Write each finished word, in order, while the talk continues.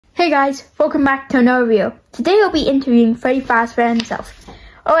Hey guys, welcome back to another video. Today I'll be interviewing Freddy Fazbear himself.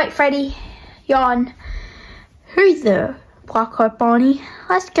 Alright Freddy, yawn. Who's there, Blackheart Bonnie?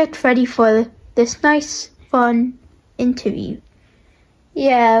 Let's get ready for this nice, fun interview.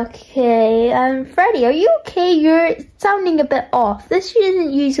 Yeah, okay. Freddy, are you okay? You're sounding a bit off. This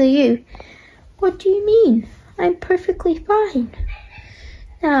isn't usually you. What do you mean? I'm perfectly fine.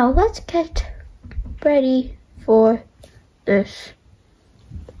 Now, let's get ready for this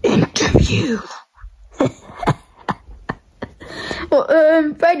interview.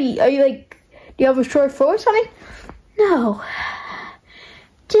 Well, Freddy, are you do you have a short throat or something? No.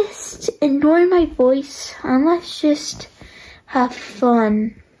 Just ignore my voice and let's just have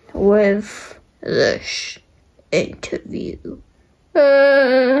fun with this interview.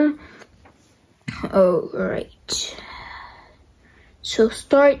 Alright. So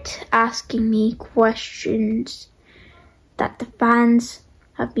start asking me questions that the fans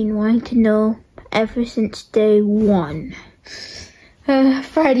have been wanting to know ever since day one.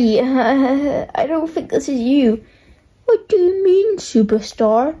 Freddy, I don't think this is you. What do you mean,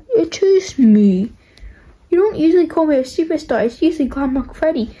 superstar? It is me. You don't usually call me a superstar, it's usually Glamrock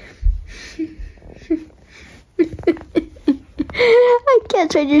Freddy. I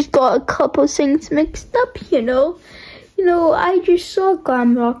guess I just got a couple things mixed up, you know. I just saw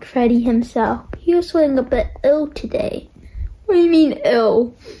Glamrock Freddy himself. He was feeling a bit ill today. What do you mean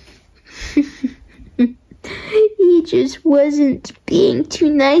ill? He just wasn't being too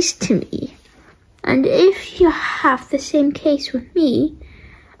nice to me. And if you have the same case with me,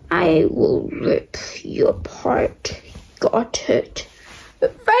 I will rip you apart. Got it?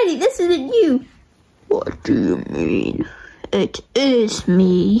 But Freddy, this isn't you. What do you mean? It is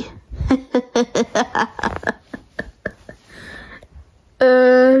me.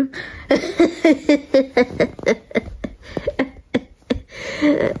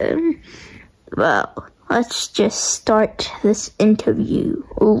 Well, let's just start this interview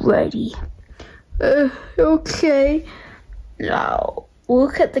already. Okay. Now,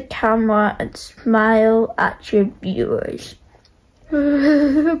 look at the camera and smile at your viewers.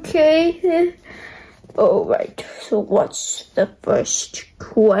 Okay. Alright, so what's the first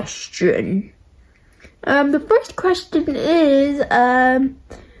question? The first question is,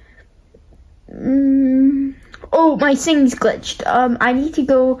 oh, my thing's glitched. I need to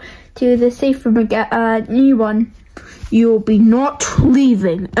go to the safe room and get a new one. You'll be not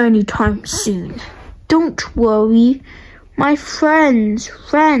leaving anytime soon. Don't worry. My friends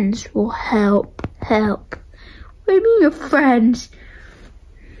will help. What do you mean your friends?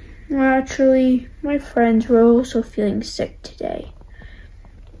 Actually, my friends were also feeling sick today.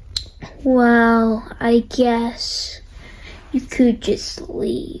 Well, I guess you could just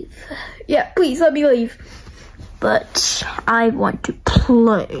leave. Yeah, please let me leave. But I want to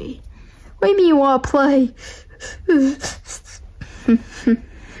play. What do you mean you want to play?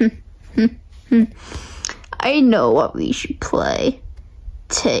 I know what we should play.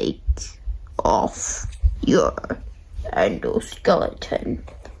 Take off your endoskeleton.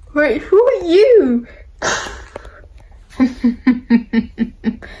 Wait, who are you?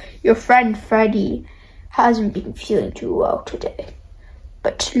 Your friend Freddy hasn't been feeling too well today.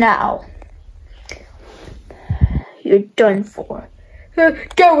 But now, you're done for.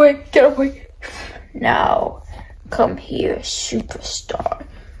 Get away. Now, come here, superstar.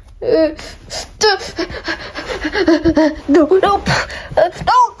 No,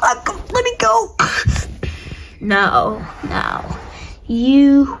 let me go. Now,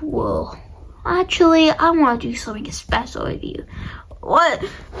 you will. Actually, I want to do something special with you. What?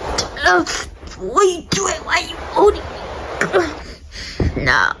 What are you doing? Why are you holding me?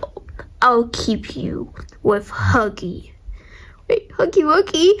 Now, I'll keep you with Huggy. Wait, Huggy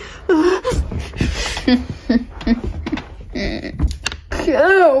Wuggy?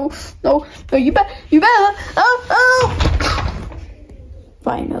 No, you better. Oh!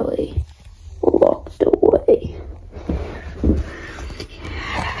 Finally, walked away.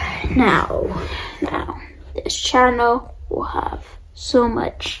 Now, this channel will have so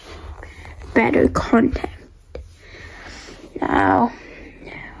much better content. Now,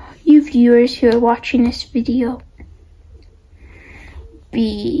 you viewers who are watching this video,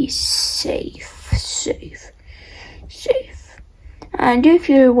 be safe. And if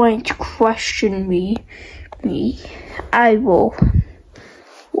you're wanting to question me, I will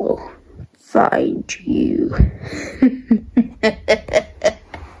find you.